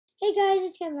Hey guys,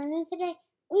 it's Kevin, and today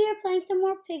we are playing some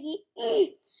more Piggy.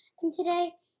 And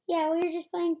today, yeah, we are just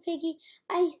playing Piggy.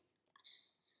 I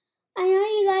know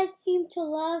you guys seem to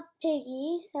love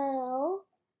Piggy, so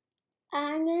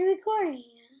I'm gonna record it.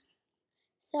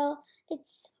 So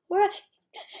it's right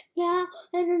now.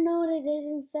 I don't know what it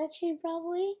is. Infection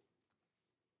probably.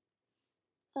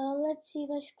 Let's see.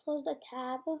 Let's close the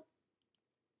tab.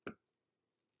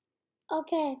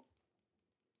 Okay.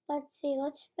 Let's see.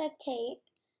 Let's spectate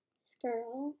this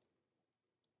girl.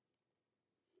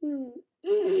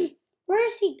 Where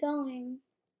is he going?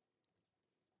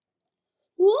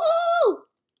 Whoa!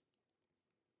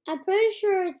 I'm pretty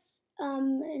sure it's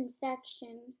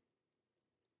infection.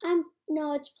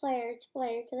 No, it's player. It's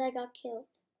player because I got killed.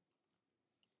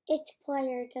 It's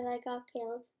player because I got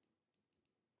killed.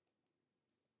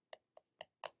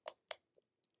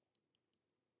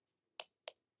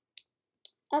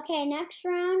 Okay, next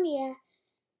round. Yeah,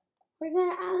 we're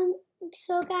gonna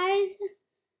so guys,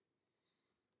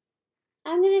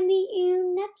 I'm gonna meet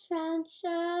you next round. So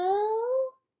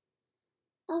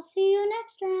I'll see you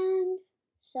next round.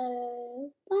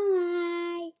 So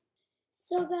bye.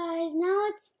 So guys, now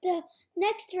it's the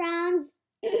next rounds.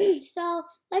 So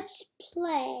let's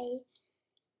play.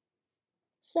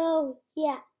 So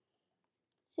yeah.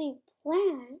 See,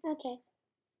 plan. Okay.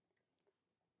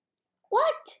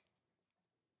 What?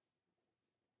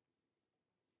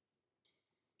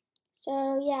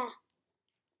 So yeah.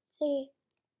 See.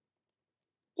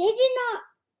 They did not.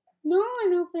 No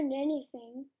one opened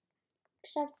anything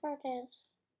except for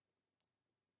this.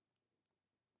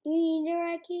 Do you need a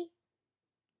red key?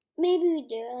 Maybe we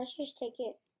do. Let's just take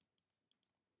it.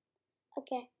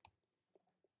 Okay.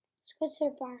 Let's go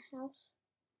to the barn house.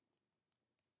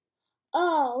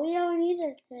 Oh, we don't need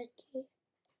a red key.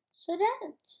 So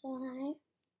that's why.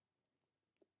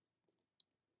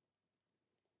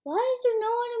 Why is there no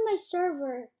one in my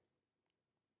server?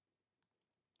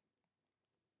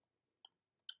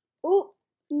 Oh,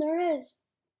 there is.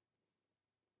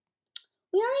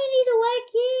 We only need a white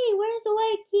key. Where's the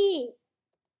white key?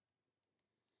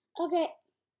 Okay.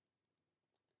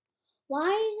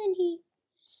 Why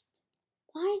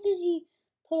did he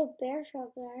put a bear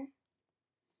trap there?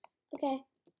 Okay.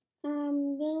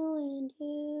 I'm going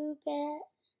to get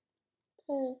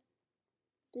the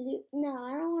blue. No,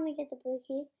 I don't want to get the blue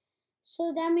key.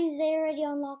 So that means they already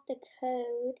unlocked the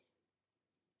code.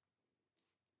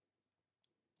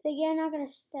 But you're not going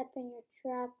to step in your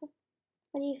trap.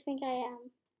 What do you think I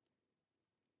am?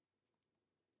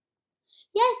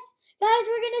 Yes! Guys,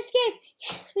 we're going to escape!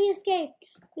 Yes, we escaped!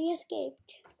 We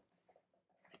escaped.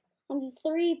 On the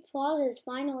 3 plazas,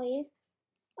 finally.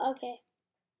 Okay.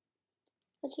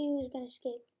 Let's see who's going to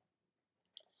escape.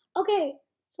 Okay,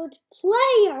 so it's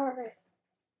player!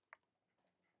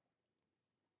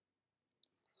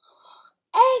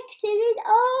 Exit is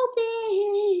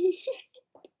open!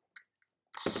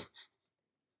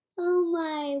 Oh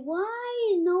my,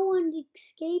 why is no one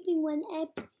escaping when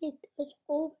exit is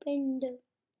opened?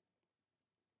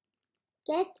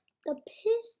 Get the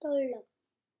pistol.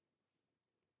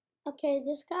 Okay,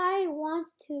 this guy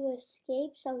wants to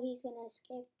escape, so he's gonna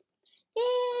escape.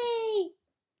 Yay!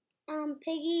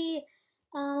 Piggy,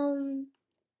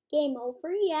 game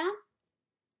over, yeah.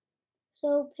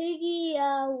 So Piggy,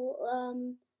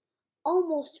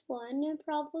 almost won,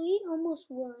 probably. Almost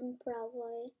won,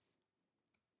 probably.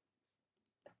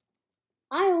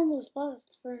 I almost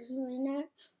lost for a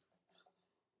minute.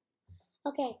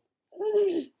 Okay.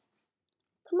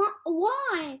 Come on,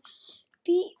 why?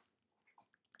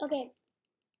 Okay.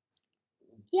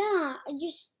 Yeah,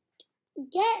 just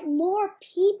get more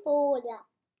people.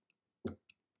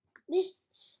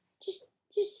 Just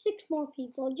 6 more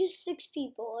people. Just 6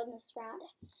 people in this round.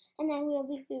 And then we'll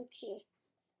be Gucci.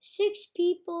 6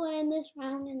 people in this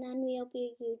round and then we'll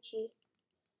be Gucci.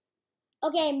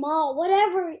 Okay, Mall,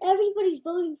 whatever. Everybody's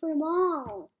voting for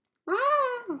Mall.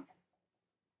 Ah!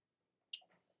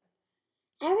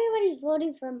 Everybody's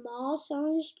voting for Mall, so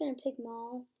I'm just gonna pick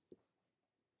Mall.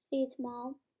 See, it's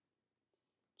Mall.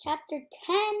 Chapter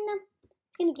 10.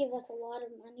 It's gonna give us a lot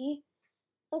of money.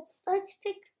 Let's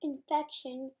pick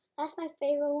infection. That's my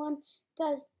favorite one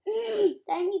because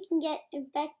then you can get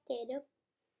infected.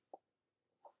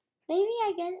 Maybe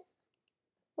I get.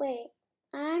 Wait,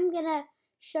 I'm gonna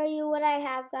show you what I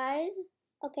have, guys.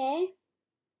 Okay.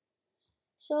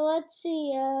 So let's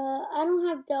see. I don't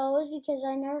have those because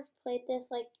I never played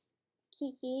this like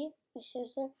Kiki, my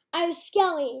sister. I have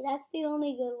Skelly. That's the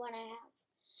only good one I have.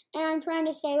 And I'm trying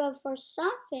to save up for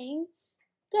something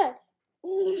good.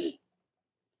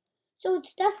 So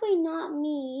it's definitely not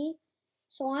me.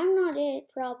 So I'm not it,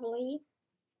 probably.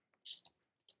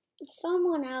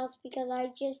 someone else because I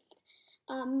just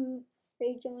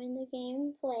rejoined the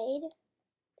game, played.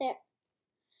 There.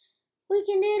 We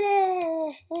can do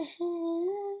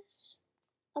this.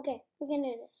 Okay, we can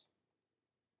do this.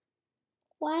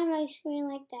 Why am I screaming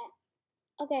like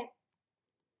that? Okay.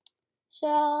 So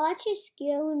let's just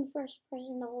go in first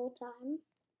person the whole time.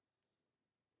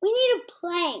 We need a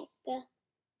plank.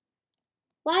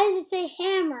 Why does it say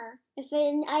hammer if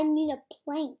I need a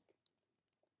plank?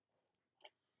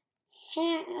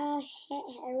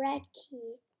 Red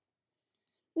key.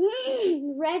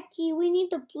 Red key. We need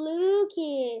the blue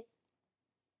key.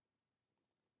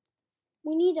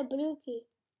 We need a blue key.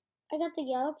 I got the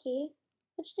yellow key.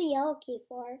 What's the yellow key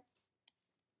for?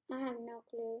 I have no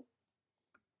clue.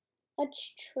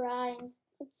 Let's try and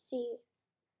let's see.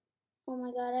 Oh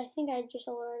my god, I think I just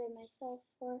alerted myself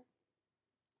for.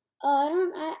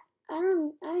 Oh,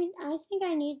 I think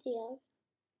I need the yellow.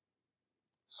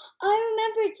 I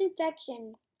remember it's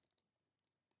infection.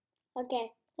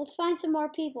 Okay, let's find some more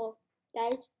people,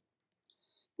 guys.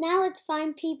 Now let's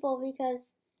find people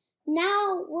because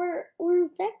now we're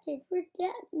infected. We're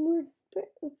dead. We're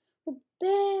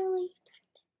barely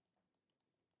infected.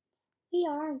 We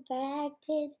are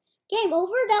infected. Game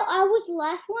over. That I was the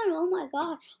last one. Oh my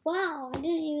god! Wow, I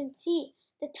didn't even see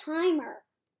the timer.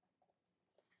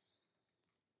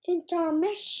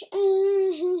 Intermission.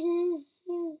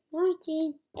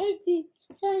 19, 18,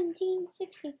 17,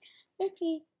 16,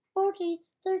 15, 14,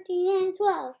 13, and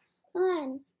 12.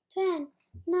 1, 10,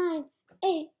 9,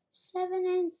 8, 7,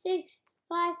 and 6,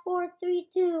 5, 4, 3,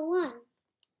 2, 1.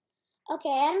 Okay,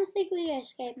 I don't think we can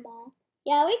escape them all.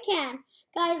 Yeah, we can.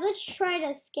 Guys, let's try to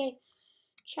escape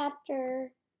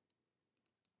chapter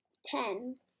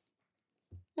 10.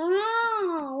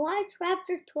 No, why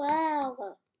chapter 12?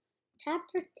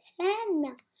 Chapter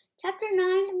 10. Chapter 9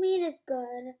 I mean is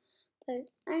good,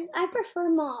 but I prefer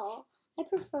Mall. I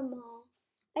prefer Mall.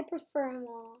 I prefer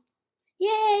Mall.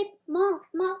 Yay! Mall.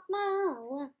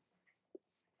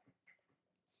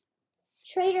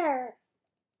 Trader.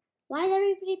 Why is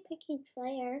everybody picking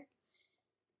player?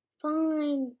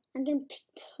 Fine. I'm gonna pick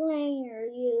player,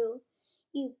 you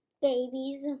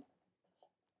babies.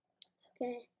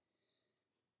 Okay.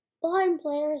 Bottom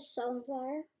player is so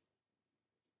far.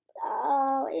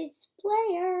 Oh, it's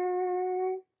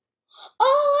player.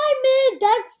 Oh, I mid.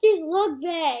 That's just luck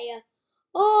bay.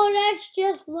 Oh, that's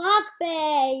just luck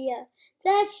bay.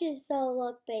 That's just so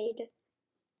luck bait.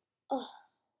 Oh,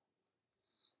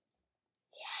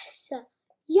 yes.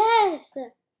 Yes.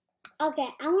 Okay,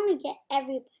 I want to get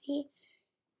everybody.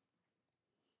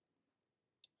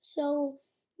 So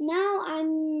now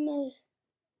I'm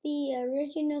the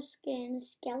original skin,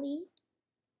 Skelly.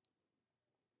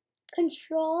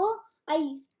 Control. I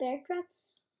use bear trap.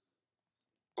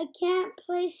 I can't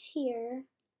place here.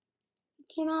 I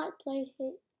cannot place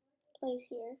it. Place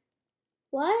here.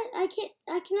 What? I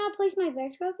cannot place my bear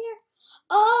trap here?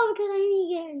 Oh, because I need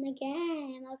to get in the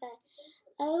game. Okay.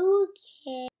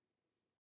 Okay.